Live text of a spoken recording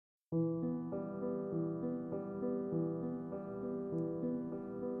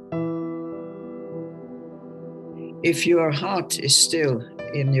If your heart is still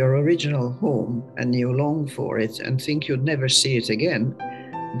in your original home and you long for it and think you'd never see it again,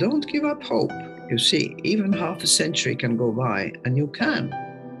 don't give up hope. You see, even half a century can go by and you can.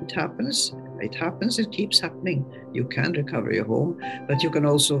 It happens. It happens. It keeps happening. You can recover your home, but you can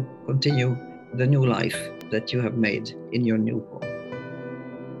also continue the new life that you have made in your new home.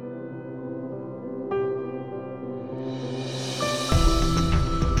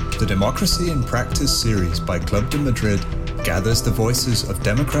 The Democracy in Practice series by Club de Madrid gathers the voices of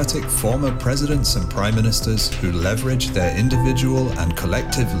democratic former presidents and prime ministers who leverage their individual and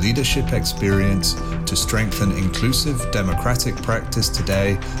collective leadership experience to strengthen inclusive democratic practice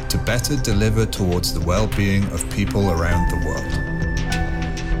today to better deliver towards the well-being of people around the world.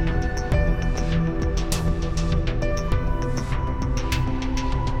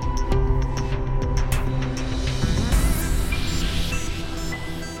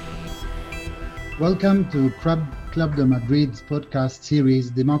 Welcome to Club de Madrid's podcast series,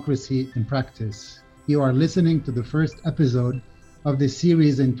 Democracy in Practice. You are listening to the first episode of this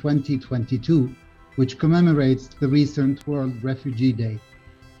series in 2022, which commemorates the recent World Refugee Day.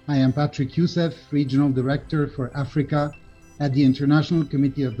 I am Patrick Youssef, Regional Director for Africa at the International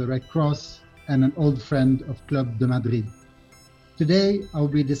Committee of the Red Cross and an old friend of Club de Madrid. Today, I'll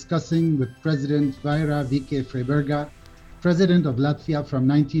be discussing with President Vaira Vike-Freiberga, President of Latvia from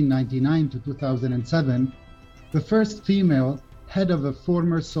 1999 to 2007, the first female head of a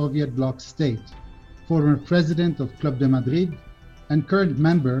former Soviet bloc state, former president of Club de Madrid, and current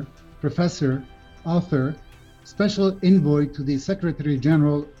member, professor, author, special envoy to the Secretary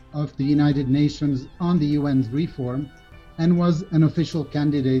General of the United Nations on the UN's reform, and was an official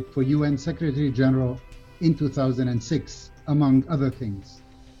candidate for UN Secretary General in 2006, among other things.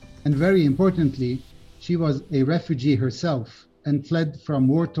 And very importantly, she was a refugee herself and fled from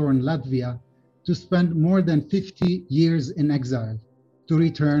war-torn Latvia to spend more than 50 years in exile, to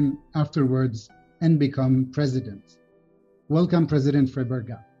return afterwards and become president. Welcome, President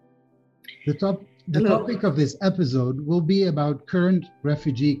Freiberga. The topic of this episode will be about current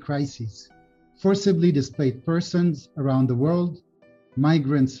refugee crises, forcibly displaced persons around the world,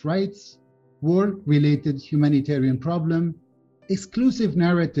 migrants' rights, war-related humanitarian problem, exclusive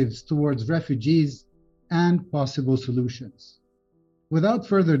narratives towards refugees, and possible solutions. Without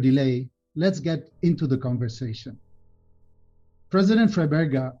further delay, let's get into the conversation. President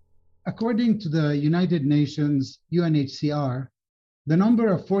Freiberga, according to the United Nations UNHCR, the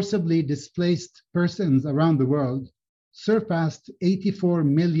number of forcibly displaced persons around the world surpassed 84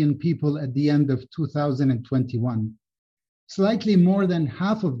 million people at the end of 2021. Slightly more than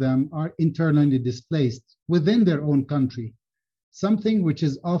half of them are internally displaced within their own country, something which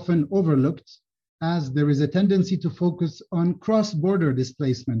is often overlooked as there is a tendency to focus on cross-border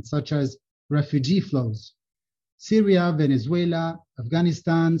displacement, such as refugee flows. Syria, Venezuela,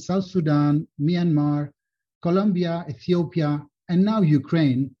 Afghanistan, South Sudan, Myanmar, Colombia, Ethiopia, and now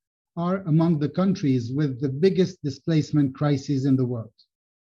Ukraine are among the countries with the biggest displacement crises in the world.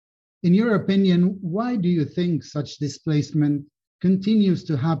 In your opinion, why do you think such displacement continues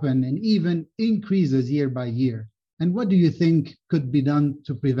to happen and even increases year by year? And what do you think could be done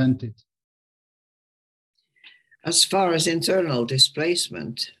to prevent it? As far as internal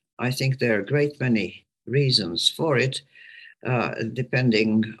displacement, I think there are a great many reasons for it,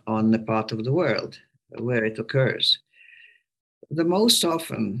 depending on the part of the world where it occurs. The most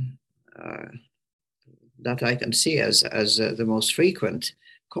often that I can see as the most frequent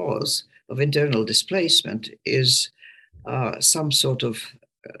cause of internal displacement is some sort of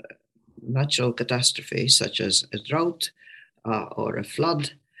natural catastrophe, such as a drought or a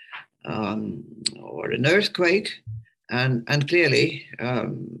flood, or an earthquake, and clearly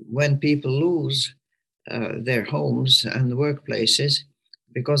when people lose their homes and workplaces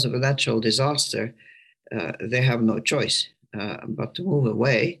because of a natural disaster, they have no choice but to move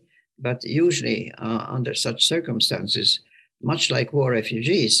away. But usually under such circumstances, much like war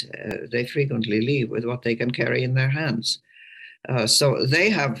refugees, they frequently leave with what they can carry in their hands. So they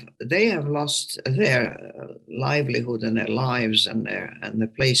have lost their livelihood and their lives and the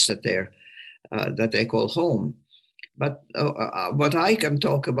place that they call home. But what I can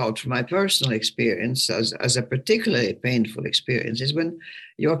talk about from my personal experience as a particularly painful experience is when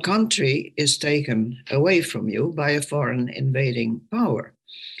your country is taken away from you by a foreign invading power.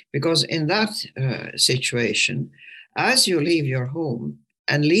 Because in that situation, as you leave your home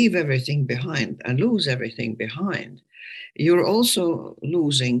and leave everything behind and lose everything behind, you're also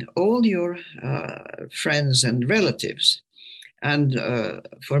losing all your friends and relatives. And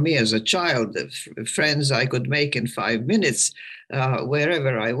for me as a child, friends I could make in 5 minutes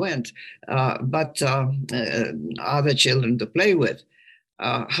wherever I went, but other children to play with.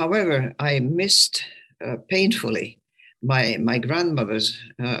 However, I missed painfully my grandmothers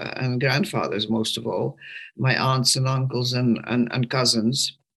and grandfathers, most of all, my aunts and uncles and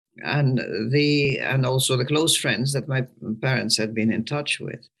cousins, and also the close friends that my parents had been in touch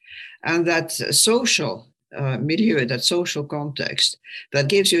with. And that social milieu, that social context that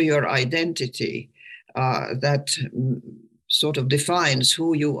gives you your identity, that sort of defines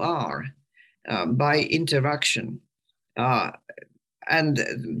who you are by interaction. And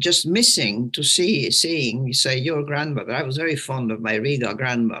just missing to seeing, say, your grandmother. I was very fond of my Riga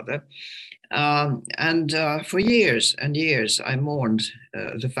grandmother. And for years and years, I mourned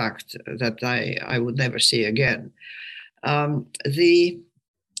the fact that I would never see again. The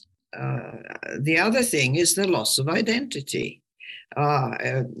other thing is the loss of identity.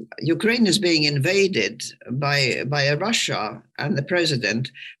 Ukraine is being invaded by a Russia and the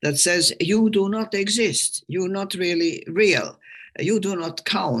president that says, you do not exist, you're not really real, you do not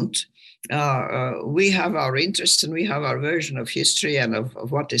count. We have our interests and we have our version of history and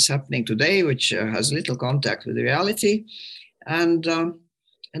of what is happening today, which has little contact with reality. And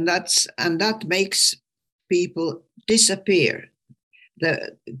that makes people disappear.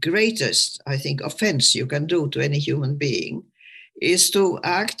 The greatest, I think, offense you can do to any human being is to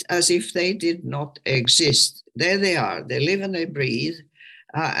act as if they did not exist. There they are, they live and they breathe,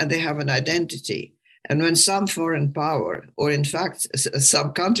 and they have an identity. And when some foreign power, or in fact,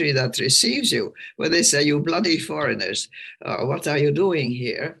 some country that receives you, where they say, you bloody foreigners, what are you doing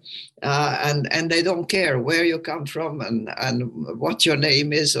here? And they don't care where you come from and what your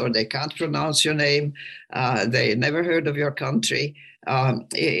name is, or they can't pronounce your name. They never heard of your country.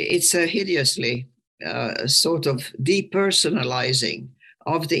 It's a hideously sort of depersonalizing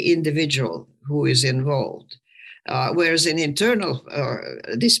of the individual who is involved. Whereas in internal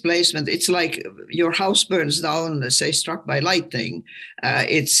displacement, it's like your house burns down, say, struck by lightning.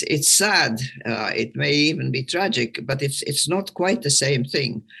 It's sad. It may even be tragic, but it's not quite the same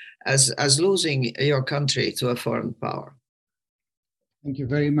thing as losing your country to a foreign power. Thank you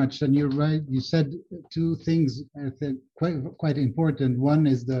very much. And you're right. You said two things I think quite important. One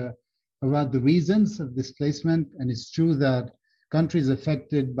is about the reasons of displacement, and it's true that countries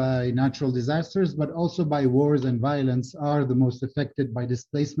affected by natural disasters, but also by wars and violence, are the most affected by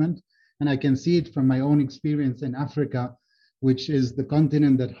displacement. And I can see it from my own experience in Africa, which is the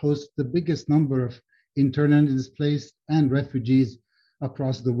continent that hosts the biggest number of internally displaced and refugees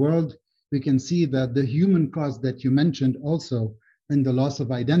across the world. We can see that the human cost that you mentioned also, in the loss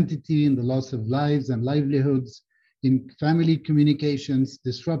of identity, in the loss of lives and livelihoods, in family communications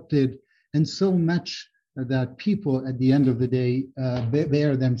disrupted, and so much that people at the end of the day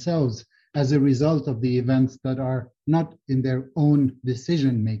bear themselves as a result of the events that are not in their own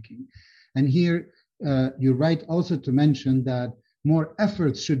decision making. And here you're right also to mention that more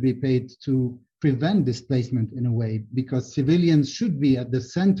efforts should be paid to prevent displacement in a way, because civilians should be at the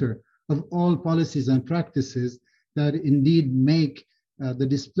center of all policies and practices that indeed make the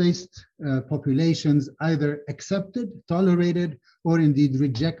displaced populations either accepted, tolerated, or indeed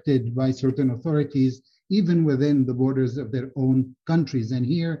rejected by certain authorities, even within the borders of their own countries. And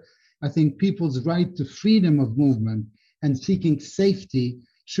here, I think people's right to freedom of movement and seeking safety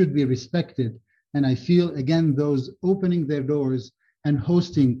should be respected. And I feel, again, those opening their doors and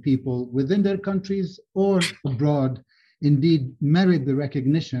hosting people within their countries or abroad indeed merit the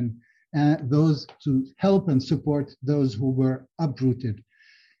recognition, those to help and support those who were uprooted.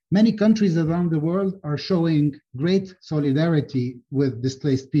 Many countries around the world are showing great solidarity with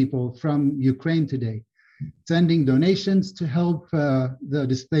displaced people from Ukraine today, sending donations to help the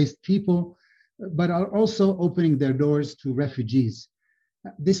displaced people, but are also opening their doors to refugees.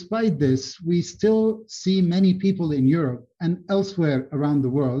 Despite this, we still see many people in Europe and elsewhere around the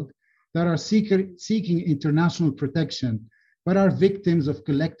world that are seeking international protection, but are victims of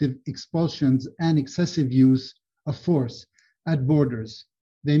collective expulsions and excessive use of force at borders.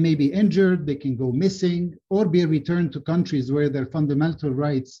 They may be injured, they can go missing, or be returned to countries where their fundamental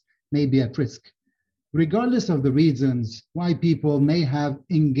rights may be at risk. Regardless of the reasons why people may have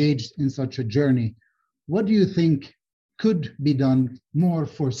engaged in such a journey, what do you think could be done more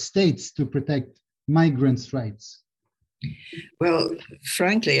for states to protect migrants' rights? Well,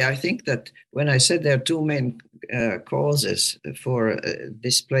 frankly, I think that when I said there are two main causes for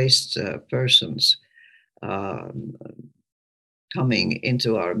displaced persons coming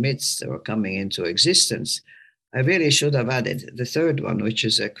into our midst or coming into existence, I really should have added the third one, which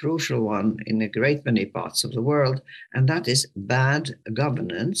is a crucial one in a great many parts of the world, and that is bad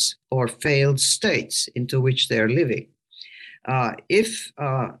governance or failed states into which they're living. If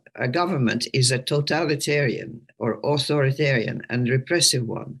a government is a totalitarian or authoritarian and repressive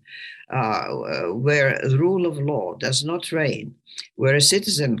one, where the rule of law does not reign, where a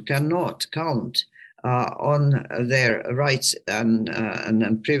citizen cannot count on their rights and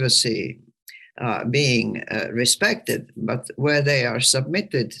privacy being respected, but where they are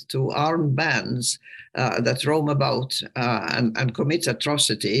submitted to armed bands that roam about and commit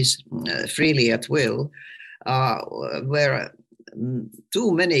atrocities freely at will, where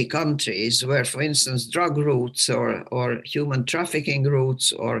too many countries where, for instance, drug routes or human trafficking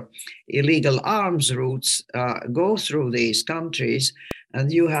routes or illegal arms routes go through these countries,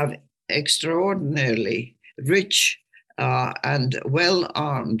 and you have extraordinarily rich and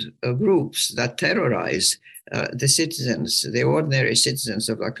well-armed groups that terrorize the citizens, the ordinary citizens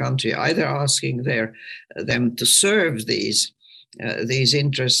of the country, either asking them to serve these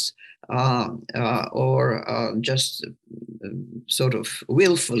interests or just sort of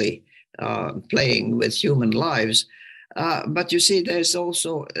willfully playing with human lives. But you see, there's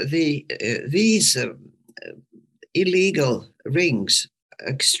also these illegal rings,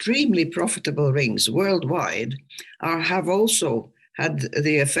 extremely profitable rings worldwide, have also had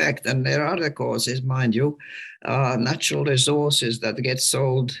the effect, and there are other causes, mind you, natural resources that get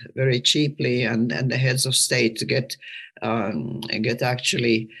sold very cheaply, and the heads of state get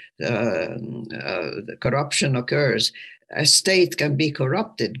actually, the corruption occurs. A state can be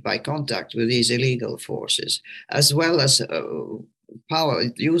corrupted by contact with these illegal forces, as well as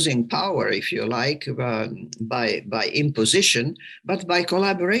using power, if you like, by imposition, but by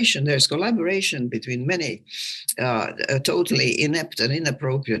collaboration. There's collaboration between many totally inept and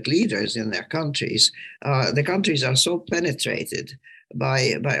inappropriate leaders in their countries. The countries are so penetrated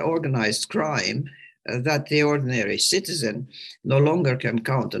by organized crime that the ordinary citizen no longer can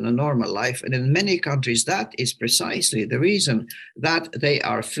count on a normal life. And in many countries, that is precisely the reason that they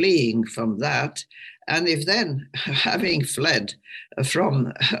are fleeing from that. And if then, having fled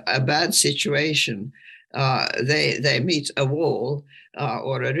from a bad situation, they meet a wall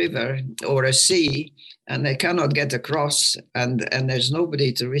or a river or a sea, and they cannot get across, and there's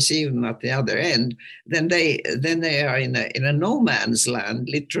nobody to receive them at the other end, then they are in a no man's land,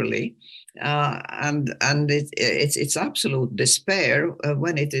 literally. And it's absolute despair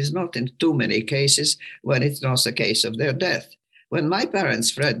when it is not, in too many cases, when it's not a case of their death. When my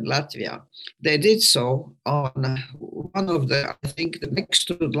parents fled Latvia, they did so on one of the, I think, the next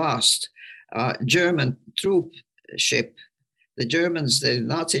to last German troop ship. The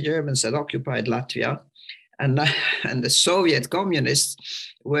Nazi Germans had occupied Latvia, and the Soviet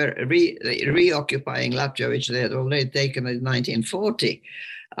communists were reoccupying Latvia, which they had already taken in 1940.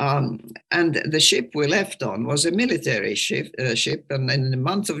 And the ship we left on was a military ship, and in the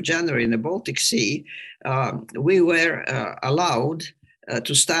month of January in the Baltic Sea, we were allowed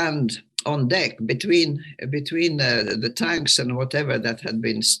to stand on deck between the tanks and whatever that had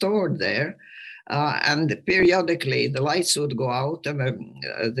been stored there. And periodically the lights would go out and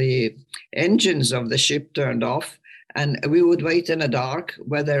the engines of the ship turned off, and we would wait in the dark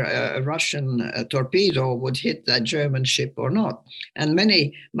whether a Russian torpedo would hit that German ship or not. And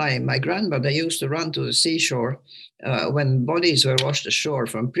my grandmother used to run to the seashore when bodies were washed ashore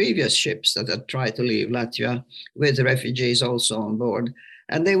from previous ships that had tried to leave Latvia, with refugees also on board,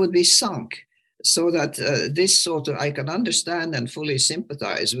 and they would be sunk. So that this sort of, I can understand and fully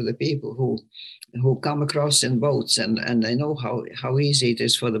sympathize with the people who come across in boats, and I know how easy it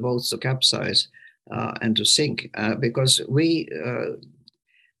is for the boats to capsize and to sink, because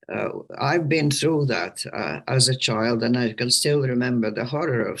I've been through that as a child, and I can still remember the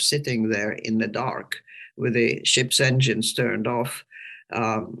horror of sitting there in the dark with the ship's engines turned off,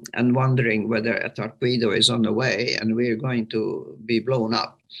 and wondering whether a torpedo is on the way and we're going to be blown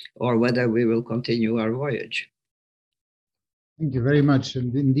up, or whether we will continue our voyage. Thank you very much.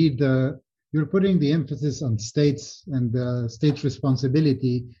 And indeed, you're putting the emphasis on states and states'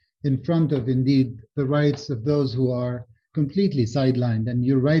 responsibility in front of, indeed, the rights of those who are completely sidelined. And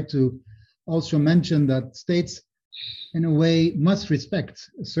you're right to also mention that states, in a way, must respect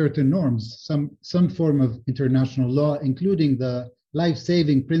certain norms, some form of international law, including the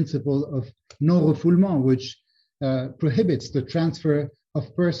life-saving principle of non-refoulement, which prohibits the transfer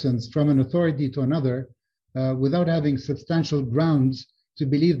of persons from an authority to another without having substantial grounds to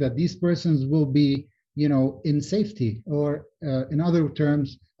believe that these persons will be, in safety, or in other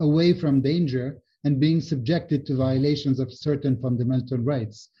terms, away from danger and being subjected to violations of certain fundamental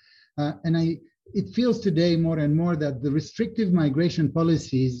rights. And it feels today more and more that the restrictive migration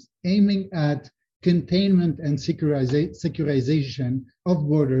policies aiming at containment and securization of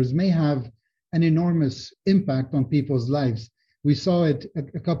borders may have an enormous impact on people's lives. We saw it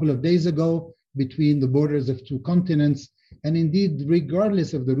a couple of days ago between the borders of two continents, and indeed,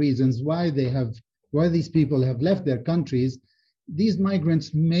 regardless of the reasons why these people have left their countries, these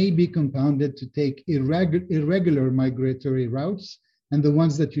migrants may be compounded to take irregular migratory routes, and the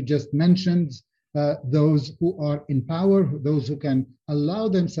ones that you just mentioned, those who are in power, those who can allow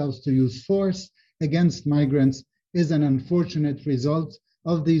themselves to use force against migrants, is an unfortunate result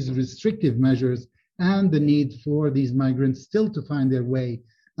of these restrictive measures and the need for these migrants still to find their way.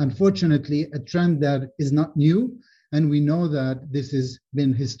 Unfortunately, a trend that is not new, and we know that this has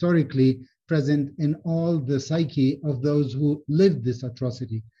been historically present in all the psyche of those who lived this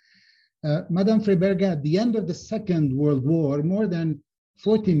atrocity. Madame Freiberger, at the end of the Second World War, more than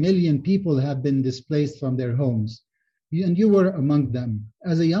 40 million people have been displaced from their homes, and you were among them.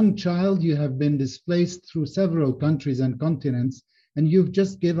 As a young child, you have been displaced through several countries and continents, and you've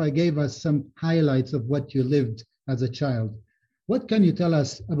just gave us some highlights of what you lived as a child. What can you tell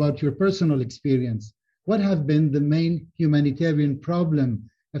us about your personal experience? What have been the main humanitarian problem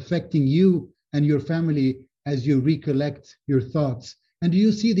affecting you and your family as you recollect your thoughts? And do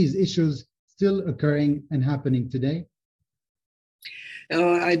you see these issues still occurring and happening today?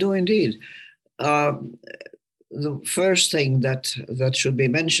 I do indeed. The first thing that should be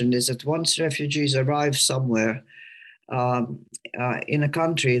mentioned is that once refugees arrive somewhere in a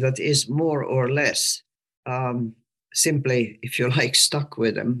country that is more or less simply, if you like, stuck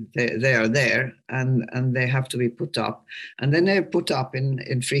with them, they are there and they have to be put up. And then they're put up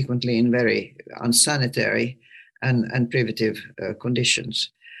in frequently in very unsanitary and privative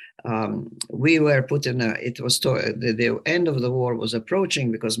conditions. We were put in the end of the war was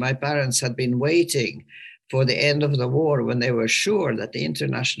approaching because my parents had been waiting for the end of the war when they were sure that the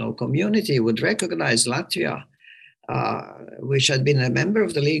international community would recognize Latvia, which had been a member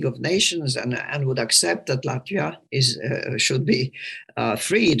of the League of Nations and would accept that Latvia should be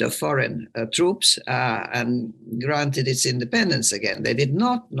freed of foreign troops and granted its independence again. They did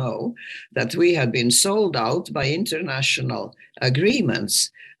not know that we had been sold out by international agreements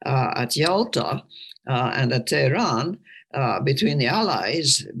at Yalta and at Tehran between the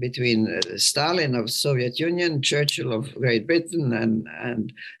Allies, between Stalin of the Soviet Union, Churchill of Great Britain,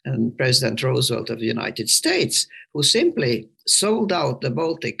 and President Roosevelt of the United States, who simply sold out the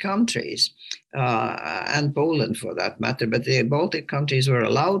Baltic countries and Poland for that matter. But the Baltic countries were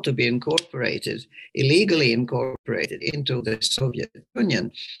allowed to be incorporated, illegally incorporated into the Soviet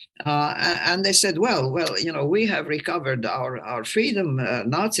Union. And they said, well, we have recovered our freedom.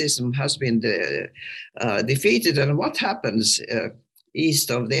 Nazism has been defeated. And what happens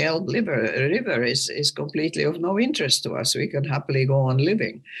east of the Elbe River is completely of no interest to us. We can happily go on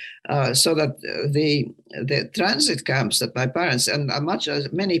living. So that the transit camps that my parents, and much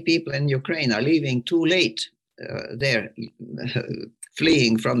as many people in Ukraine are leaving too late, they're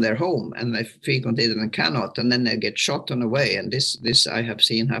fleeing from their home, and they frequently cannot, and then they get shot on the way. And this I have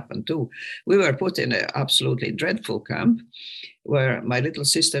seen happen too. We were put in an absolutely dreadful camp where my little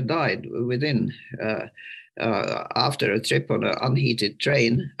sister died within after a trip on an unheated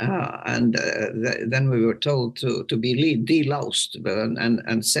train, and then we were told to be deloused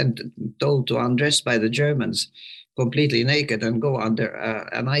and told to undress by the Germans completely naked and go under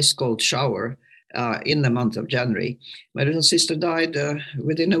an ice cold shower in the month of January. My little sister died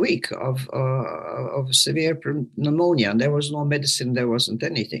within a week of severe pneumonia, and there was no medicine, there wasn't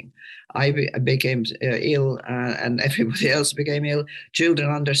anything. I became ill, and everybody else became ill. Children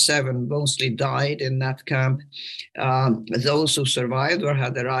under 7 mostly died in that camp. Those who survived or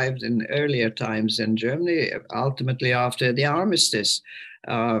had arrived in earlier times in Germany, ultimately after the armistice,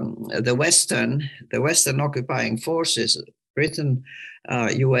 the Western occupying forces, Britain,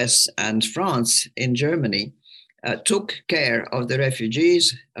 US, and France in Germany, took care of the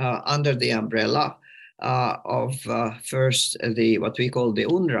refugees under the umbrella of first what we call the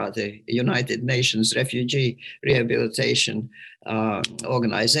UNRWA, the United Nations Refugee Rehabilitation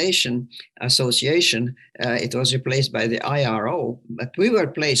Association. It was replaced by the IRO, but we were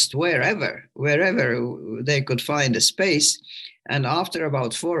placed wherever they could find a space. And after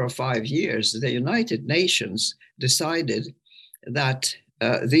about 4 or 5 years, the United Nations decided that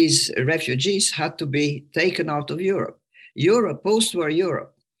these refugees had to be taken out of Europe. Post-war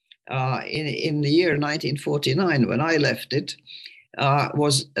Europe, in the year 1949, when I left it,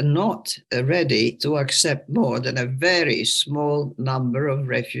 was not ready to accept more than a very small number of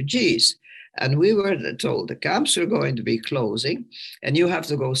refugees. And we were told the camps were going to be closing and you have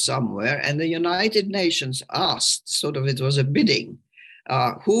to go somewhere. And the United Nations asked, sort of, it was a bidding,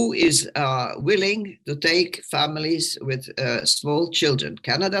 who is willing to take families with small children?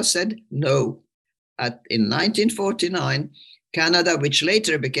 Canada said no. In 1949, Canada, which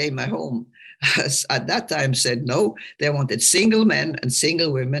later became my home, at that time said no. They wanted single men and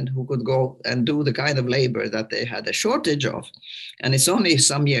single women who could go and do the kind of labor that they had a shortage of. And it's only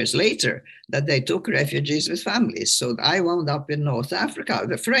some years later that they took refugees with families. So I wound up in North Africa.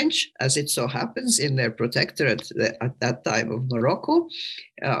 The French, as it so happens, in their protectorate at that time of Morocco,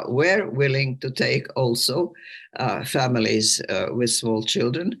 were willing to take also families with small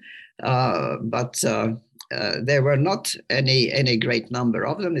children. But there were not any great number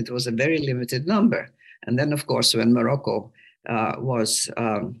of them. It was a very limited number. And then, of course, when Morocco was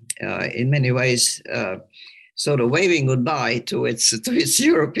in many ways sort of waving goodbye to its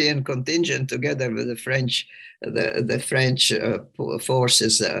European contingent, together with the French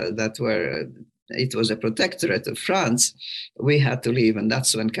forces that were. It was a protectorate of France. We had to leave, and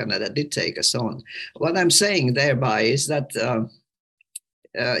that's when Canada did take us on. What I'm saying thereby is that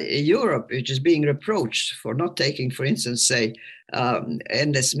Europe, which is being reproached for not taking, for instance, say,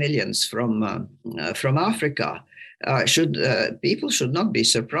 endless millions from Africa, people should not be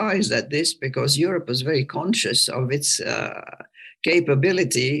surprised at this, because Europe was very conscious of its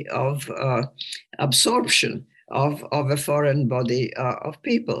capability of absorption of a foreign body of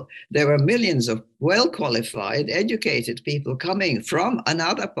people. There were millions of well-qualified, educated people coming from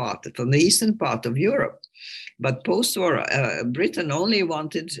another part, from the eastern part of Europe. But post-war, Britain only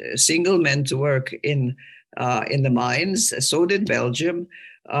wanted single men to work in the mines. So did Belgium,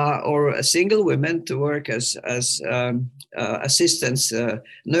 or single women to work as assistants,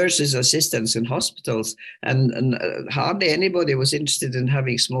 nurses' assistants in hospitals. And hardly anybody was interested in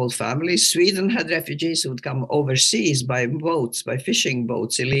having small families. Sweden had refugees who would come overseas by boats, by fishing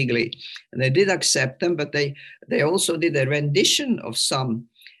boats illegally. And they did accept them, but they also did a rendition of some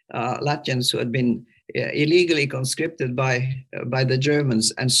Latvians who had been illegally conscripted by the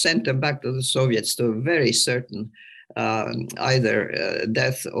Germans and sent them back to the Soviets to a very certain either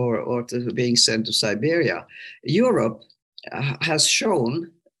death or to being sent to Siberia. Europe has shown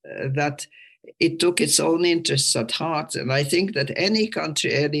that it took its own interests at heart. And I think that any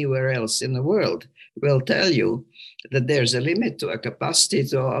country anywhere else in the world will tell you that there's a limit to a capacity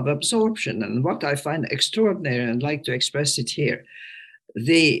of absorption. And what I find extraordinary, and I'd like to express it here,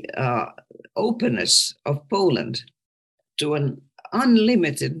 the openness of Poland to an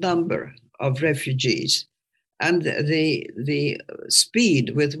unlimited number of refugees, and the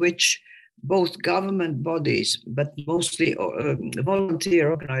speed with which both government bodies, but mostly volunteer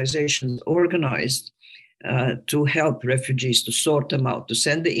organizations, organized to help refugees, to sort them out, to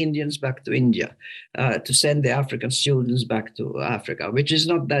send the Indians back to India, to send the African students back to Africa, which is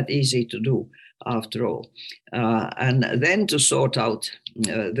not that easy to do after all. And then to sort out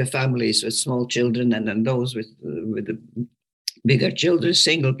the families with small children, and then those with the bigger children,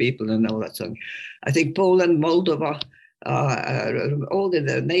 single people, and all that stuff. I think Poland, Moldova, all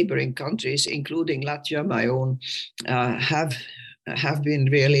the neighboring countries, including Latvia, my own, have been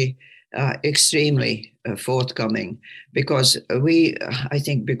really extremely forthcoming, because we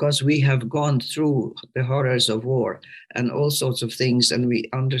have gone through the horrors of war and all sorts of things, and we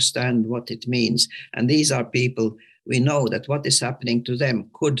understand what it means. And these are people, we know that what is happening to them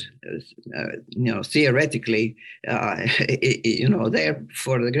could, theoretically, there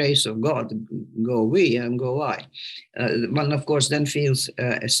for the grace of God, go we and go I. One, of course, then feels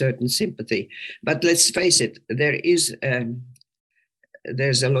a certain sympathy. But let's face it,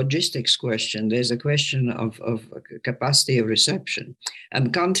 there's a logistics question. There's a question of capacity of reception.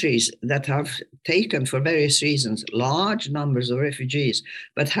 And countries that have taken, for various reasons, large numbers of refugees,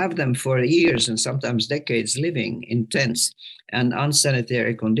 but have them for years and sometimes decades living in tents and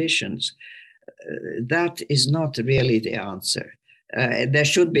unsanitary conditions, that is not really the answer. There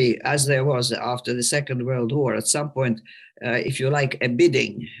should be, as there was after the Second World War, at some point, if you like, a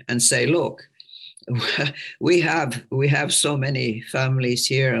bidding and say, look, we have so many families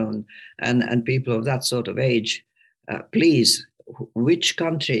here and people of that sort of age. Please, which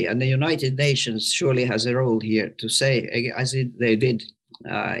country, and the United Nations surely has a role here to say, as they did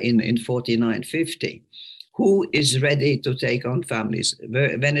in 49-50, who is ready to take on families.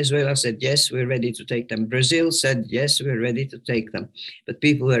 Venezuela said, yes, we're ready to take them. Brazil said, yes, we're ready to take them. But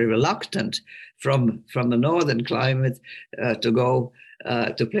people were reluctant from the northern climate to go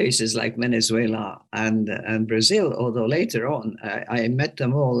to places like Venezuela and Brazil, although later on I met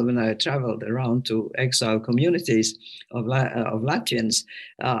them all when I traveled around to exile communities of Latvians.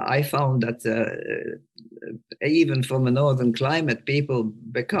 I found that even from a northern climate, people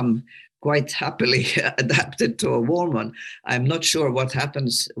become quite happily adapted to a warm one. I'm not sure what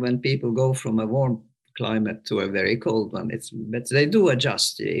happens when people go from a warm climate to a very cold one. But they do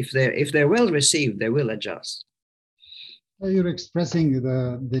adjust. If they're well received, they will adjust. You're expressing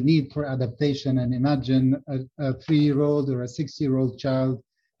the need for adaptation, and imagine a 3-year-old or a 6-year-old child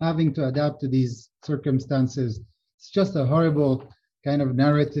having to adapt to these circumstances. It's just a horrible kind of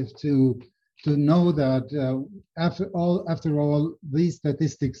narrative to know that after all, these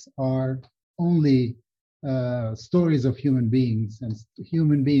statistics are only stories of human beings, and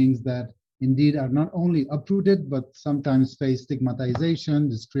human beings that indeed are not only uprooted, but sometimes face stigmatization,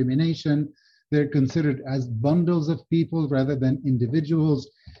 discrimination. They're considered as bundles of people rather than individuals.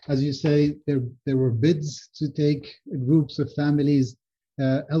 As you say, there were bids to take groups of families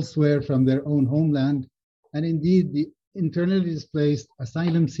elsewhere from their own homeland. And indeed, the internally displaced,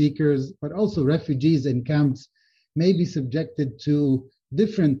 asylum seekers, but also refugees in camps may be subjected to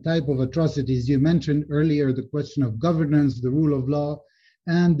different type of atrocities. You mentioned earlier the question of governance, the rule of law,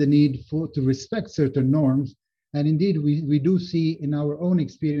 and the need to respect certain norms. And indeed, we do see in our own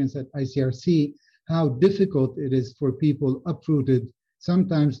experience at ICRC how difficult it is for people uprooted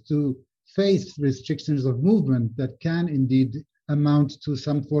sometimes to face restrictions of movement that can indeed amount to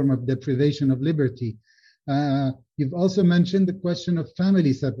some form of deprivation of liberty. You've also mentioned the question of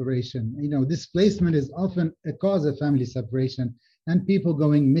family separation. Displacement is often a cause of family separation and people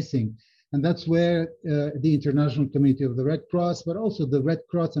going missing. And that's where the International Committee of the Red Cross, but also the Red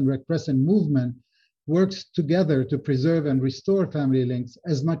Cross and Red Crescent movement works together to preserve and restore family links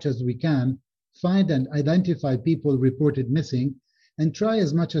as much as we can, find and identify people reported missing, and try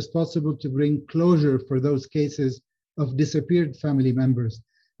as much as possible to bring closure for those cases of disappeared family members.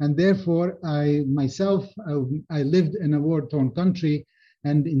 And therefore, I myself lived in a war-torn country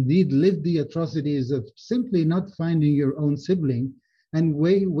and indeed lived the atrocities of simply not finding your own sibling and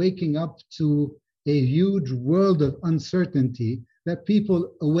waking up to a huge world of uncertainty that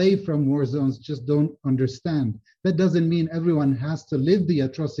people away from war zones just don't understand. That doesn't mean everyone has to live the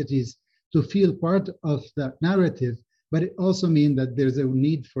atrocities to feel part of that narrative, but it also means that there's a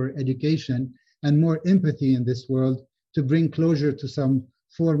need for education and more empathy in this world to bring closure to some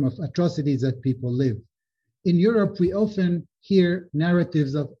form of atrocities that people live. In Europe, we often hear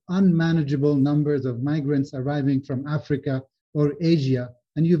narratives of unmanageable numbers of migrants arriving from Africa or Asia,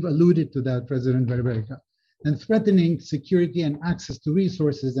 and you've alluded to that, President Verberga, and threatening security and access to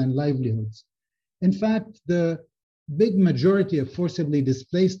resources and livelihoods. In fact, the big majority of forcibly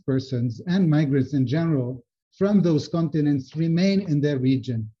displaced persons and migrants in general from those continents remain in their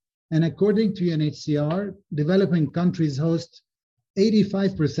region. And according to UNHCR, developing countries host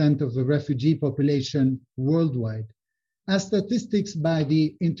 85% of the refugee population worldwide. As statistics by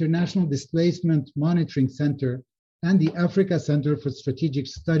the International Displacement Monitoring Center and the Africa Center for Strategic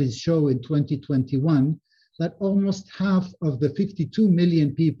Studies show in 2021, that almost half of the 52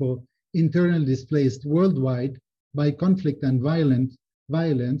 million people internally displaced worldwide by conflict and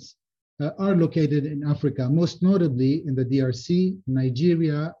violence are located in Africa, most notably in the DRC,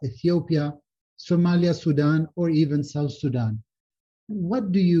 Nigeria, Ethiopia, Somalia, Sudan, or even South Sudan.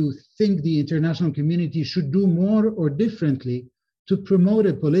 What do you think the international community should do more or differently to promote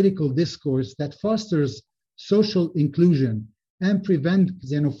a political discourse that fosters social inclusion and prevent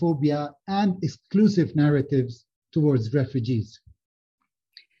xenophobia and exclusive narratives towards refugees?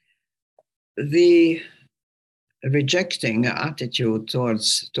 The rejecting attitude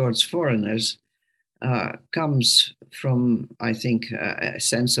towards foreigners comes from, I think, a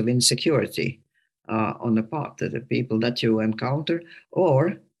sense of insecurity on the part of the people that you encounter,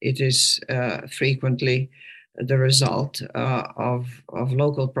 or it is frequently the result of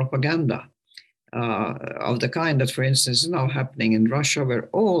local propaganda. Of the kind that, for instance, is now happening in Russia, where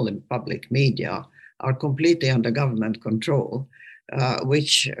all the public media are completely under government control,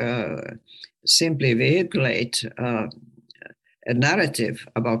 which simply vehiculate a narrative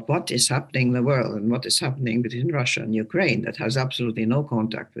about what is happening in the world and what is happening between Russia and Ukraine that has absolutely no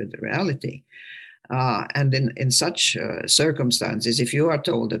contact with the reality. And in such circumstances, if you are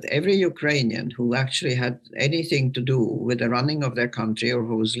told that every Ukrainian who actually had anything to do with the running of their country, or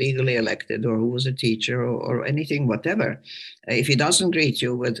who was legally elected, or who was a teacher, or anything, whatever, if he doesn't greet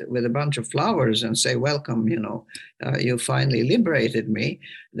you with a bunch of flowers and say, welcome, you finally liberated me,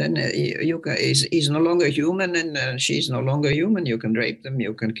 then he's no longer human, and she's no longer human. You can rape them,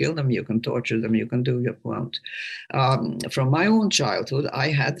 you can kill them, you can torture them, you can do what you want. From my own childhood,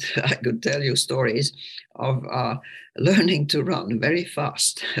 I could tell you stories of learning to run very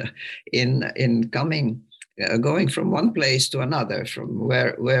fast in going from one place to another, from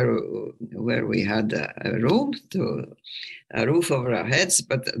where we had a room to a roof over our heads,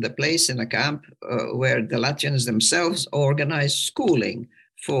 but the place in a camp where the Latvians themselves organized schooling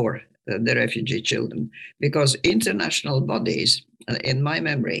for the refugee children, because international bodies, in my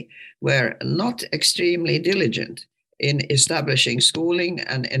memory, were not extremely diligent in establishing schooling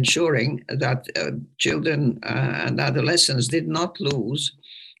and ensuring that children and adolescents did not lose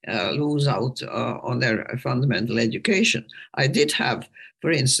out on their fundamental education. I did have,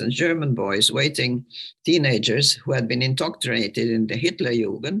 for instance, German boys teenagers who had been indoctrinated in the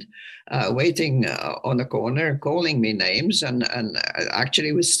Hitlerjugend, waiting on a corner, calling me names, and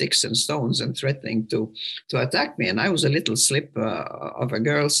actually with sticks and stones, and threatening to attack me. And I was a little slip of a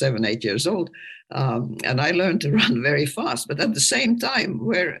girl, 7, 8 years old. And I learned to run very fast. But at the same time,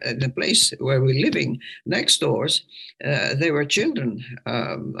 where the place where we're living next doors, there were children,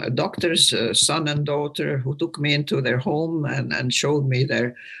 a doctor's son and daughter, who took me into their home and showed me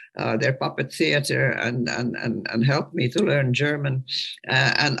their puppet theater and helped me to learn German,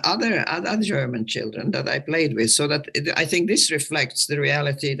 and other German children that I played with. So that I think this reflects the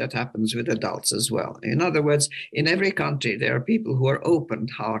reality that happens with adults as well. In other words, in every country, there are people who are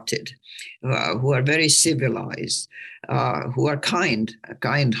open-hearted, who are very civilized, who are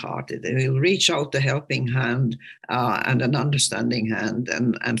kind-hearted. They will reach out a helping hand and an understanding hand.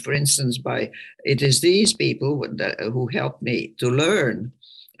 And for instance, it is these people who helped me to learn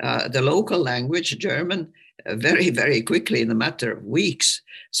the local language, German, very, very quickly, in a matter of weeks,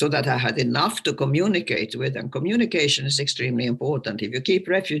 so that I had enough to communicate with. And communication is extremely important. If you keep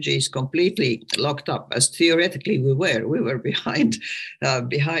refugees completely locked up, as theoretically we were behind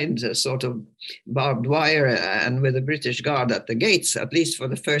sort of barbed wire and with the British Guard at the gates, at least for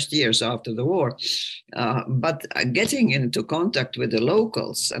the first years after the war. But getting into contact with the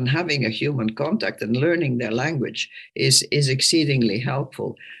locals and having a human contact and learning their language is exceedingly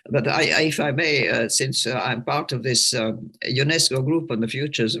helpful. But if I may, since I'm part of this UNESCO group on the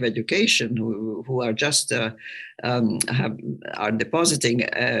futures of education, who are just have deposited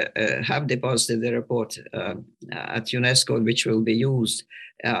the report at UNESCO, which will be used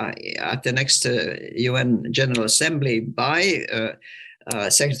at the next UN General Assembly by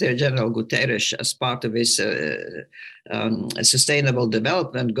Secretary General Guterres as part of his Sustainable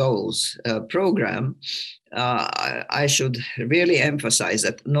Development Goals program. I should really emphasize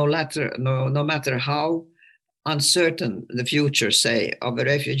that no matter how uncertain the future, say, of a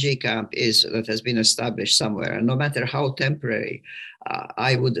refugee camp is that has been established somewhere, and no matter how temporary,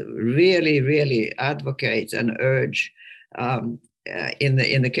 I would really, really advocate and urge. In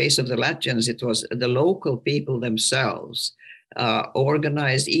the case of the Latvians, it was the local people themselves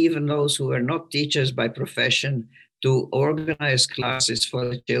organized, even those who were not teachers by profession, to organize classes for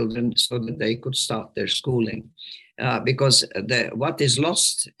the children so that they could start their schooling. Because what is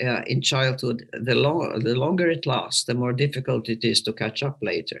lost in childhood, the longer it lasts, the more difficult it is to catch up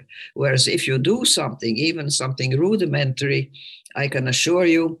later. Whereas if you do something, even something rudimentary, I can assure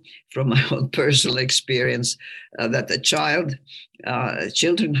you from my own personal experience that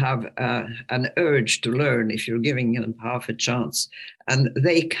children have an urge to learn if you're giving them half a chance, and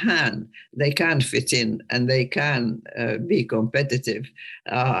they can fit in, and they can be competitive,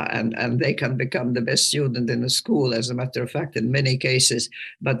 and they can become the best student in the school, as a matter of fact, in many cases.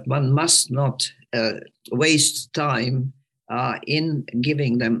 But one must not waste time in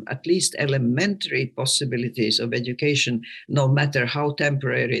giving them at least elementary possibilities of education, no matter how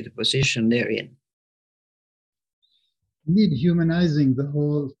temporary the position they're in. Indeed, humanizing the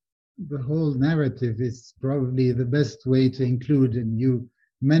whole narrative is probably the best way to include. And you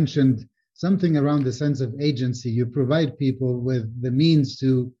mentioned something around the sense of agency. You provide people with the means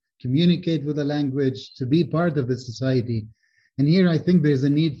to communicate with the language, to be part of the society. And here I think there's a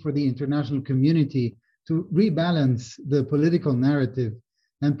need for the international community to rebalance the political narrative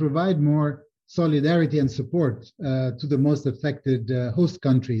and provide more solidarity and support to the most affected host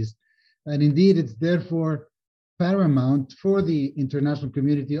countries. And indeed, it's therefore paramount for the international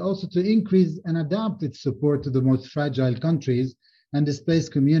community also to increase and adapt its support to the most fragile countries and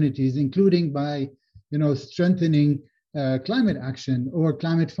displaced communities, including by strengthening climate action or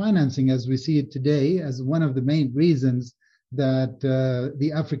climate financing, as we see it today, as one of the main reasons that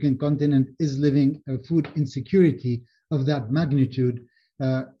the African continent is living a food insecurity of that magnitude,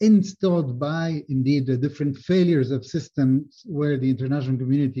 installed by, indeed, the different failures of systems where the international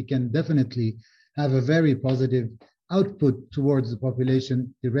community can definitely have a very positive output towards the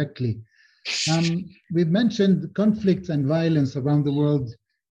population directly. We've mentioned conflicts and violence around the world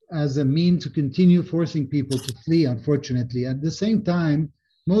as a means to continue forcing people to flee, unfortunately. At the same time,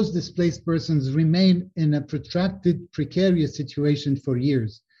 most displaced persons remain in a protracted, precarious situation for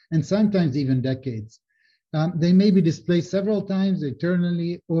years, and sometimes even decades. They may be displaced several times,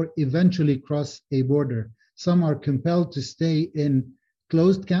 eternally, or eventually cross a border. Some are compelled to stay in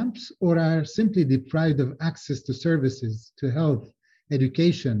closed camps or are simply deprived of access to services, to health,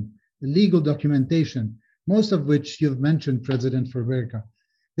 education, legal documentation, most of which you've mentioned, President Verwerka.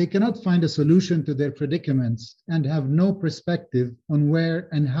 They cannot find a solution to their predicaments and have no perspective on where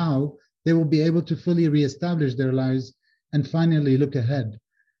and how they will be able to fully reestablish their lives and finally look ahead.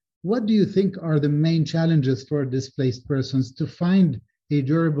 What do you think are the main challenges for displaced persons to find a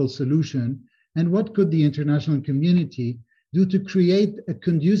durable solution? And what could the international community do to create a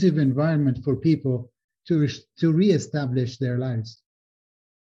conducive environment for people to reestablish their lives?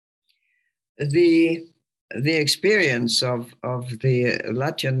 The experience of the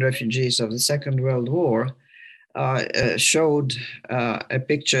Latvian refugees of the Second World War showed a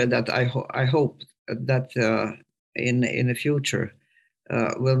picture that I hope that in the future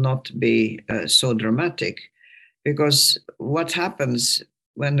will not be so dramatic, because what happens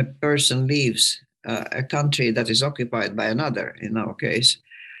when a person leaves a country that is occupied by another, in our case,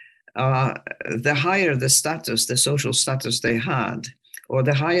 the higher the status, the social status they had, or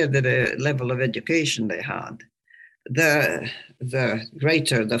the higher the level of education they had, the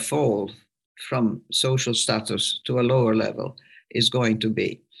greater the fall from social status to a lower level is going to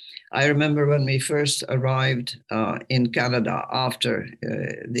be. I remember when we first arrived in Canada after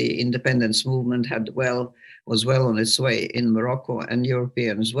the independence movement was well on its way in Morocco, and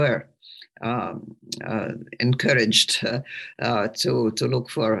Europeans were encouraged to look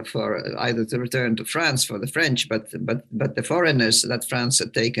for either to return to France for the French, but the foreigners that France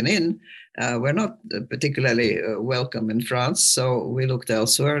had taken in were not particularly welcome in France. So we looked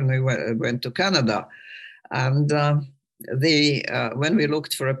elsewhere, and we went to Canada. And when we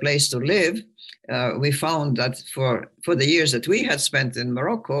looked for a place to live, we found that for the years that we had spent in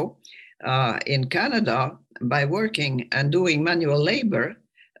Morocco, in Canada, by working and doing manual labor,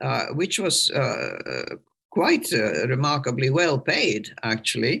 which was quite remarkably well paid,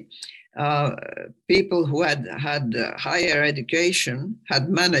 actually. People who had higher education had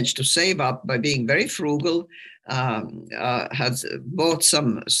managed to save up by being very frugal, had bought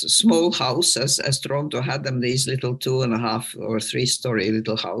some small house, as Toronto had them, these little 2.5 or 3-story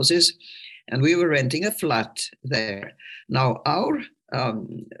little houses, and we were renting a flat there. Now, our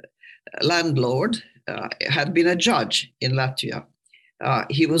landlord had been a judge in Latvia.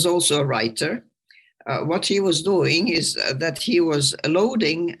 He was also a writer. What he was doing is that he was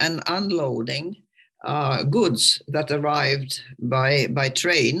loading and unloading goods that arrived by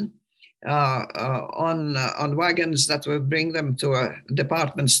train on wagons that would bring them to a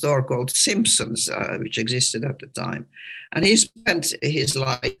department store called Simpson's, which existed at the time. And he spent his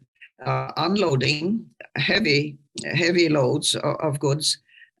life unloading heavy loads of goods,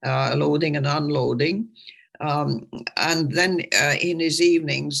 loading and unloading. And then in his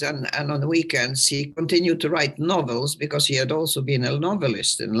evenings and on the weekends, he continued to write novels, because he had also been a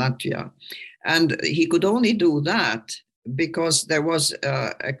novelist in Latvia. And he could only do that because there was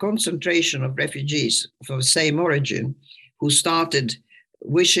a concentration of refugees from the same origin who started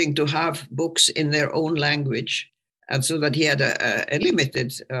wishing to have books in their own language. And so that he had a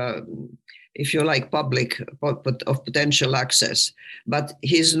limited, if you like, public of potential access. But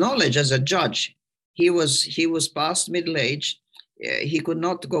his knowledge as a judge, he was past middle-aged. He could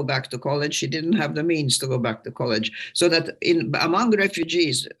not go back to college. He didn't have the means to go back to college. So that among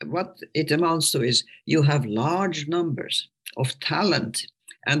refugees, what it amounts to is you have large numbers of talent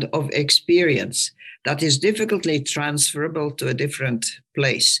and of experience that is difficultly transferable to a different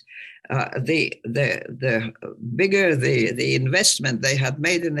place. The bigger the investment they had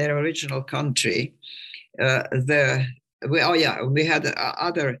made in their original country, we had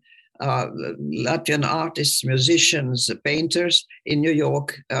other Latvian artists, musicians, painters in New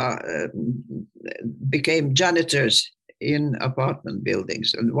York became janitors in apartment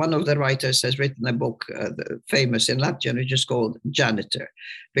buildings. And one of the writers has written a book, famous in Latvian, which is called Janitor,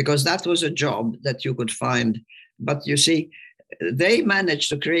 because that was a job that you could find. But you see, they managed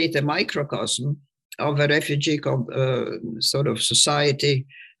to create a microcosm of a refugee sort of society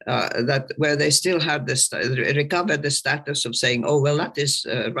that where they still had recovered the status of saying, oh, well, that is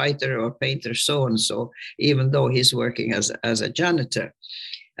a writer or painter so and so, even though he's working as a janitor.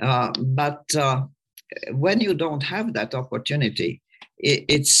 But when you don't have that opportunity,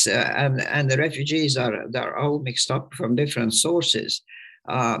 it's and the refugees they're all mixed up from different sources.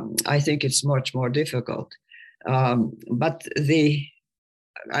 I think it's much more difficult. But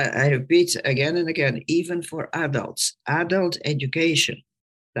I repeat again and again, even for adults, adult education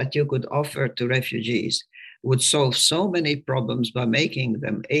that you could offer to refugees would solve so many problems by making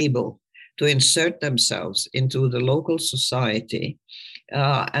them able to insert themselves into the local society,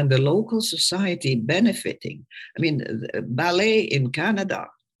 and the local society benefiting. I mean, ballet in Canada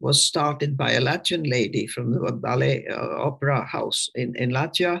was started by a Latvian lady from the ballet opera house in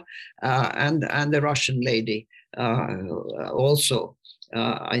Latvia, and the Russian lady also,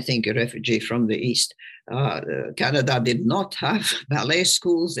 I think a refugee from the East. Canada did not have ballet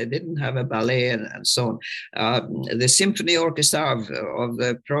schools. They didn't have a ballet and so on. The Symphony Orchestra of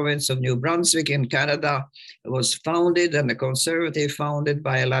the province of New Brunswick in Canada was founded, and a conservative founded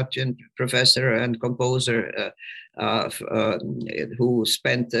by a Latvian professor and composer who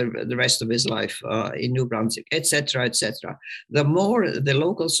spent the rest of his life in New Brunswick, etc., etc. The more the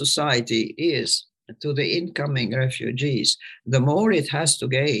local society is to the incoming refugees, the more it has to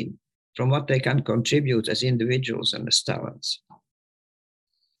gain from what they can contribute as individuals and as talents.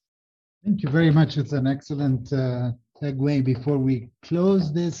 Thank you very much. It's an excellent segue before we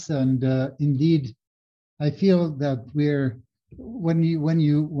close this. And indeed, I feel that when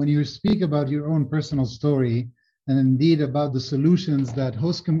you speak about your own personal story, and indeed about the solutions that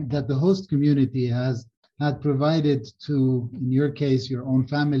the host community has had provided to, in your case, your own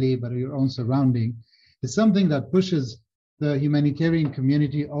family, but your own surrounding, is something that pushes the humanitarian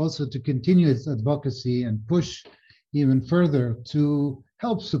community also to continue its advocacy and push even further to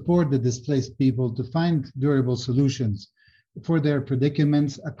help support the displaced people to find durable solutions for their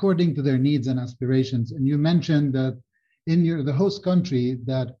predicaments according to their needs and aspirations. And you mentioned that in the host country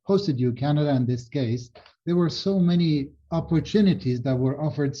that hosted you, Canada in this case, there were so many opportunities that were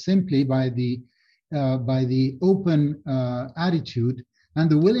offered simply by the open attitude and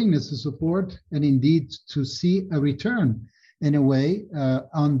the willingness to support and indeed to see a return in a way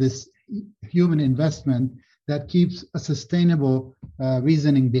on this human investment that keeps a sustainable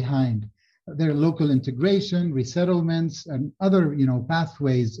reasoning behind. There are local integration, resettlements, and other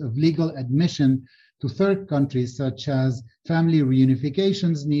pathways of legal admission to third countries, such as family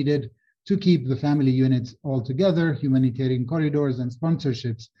reunifications needed to keep the family units all together, humanitarian corridors and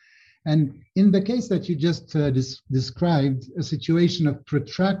sponsorships. And in the case that you just described, a situation of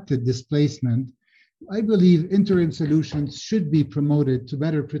protracted displacement, I believe interim solutions should be promoted to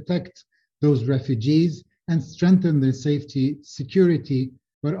better protect those refugees and strengthen their safety, security,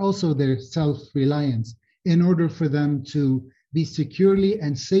 but also their self-reliance in order for them to be securely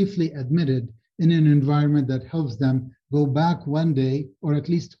and safely admitted in an environment that helps them go back one day, or at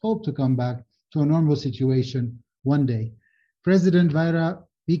least hope to come back to a normal situation one day. President Vaira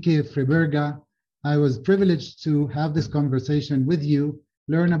Pike-Friberga, I was privileged to have this conversation with you,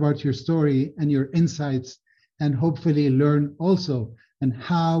 learn about your story and your insights, and hopefully learn also on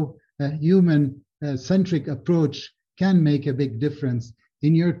how a human-centric approach can make a big difference.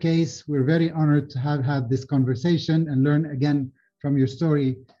 In your case, we're very honored to have had this conversation and learn again from your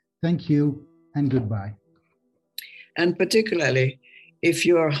story. Thank you and goodbye. And particularly, if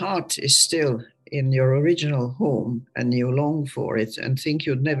your heart is still in your original home and you long for it and think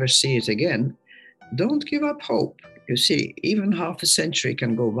you'd never see it again, don't give up hope. You see, even half a century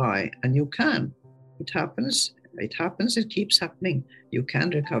can go by and you can. It happens, it keeps happening. You can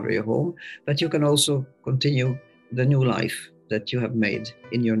recover your home, but you can also continue the new life that you have made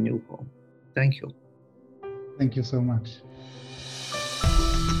in your new home. Thank you. Thank you so much.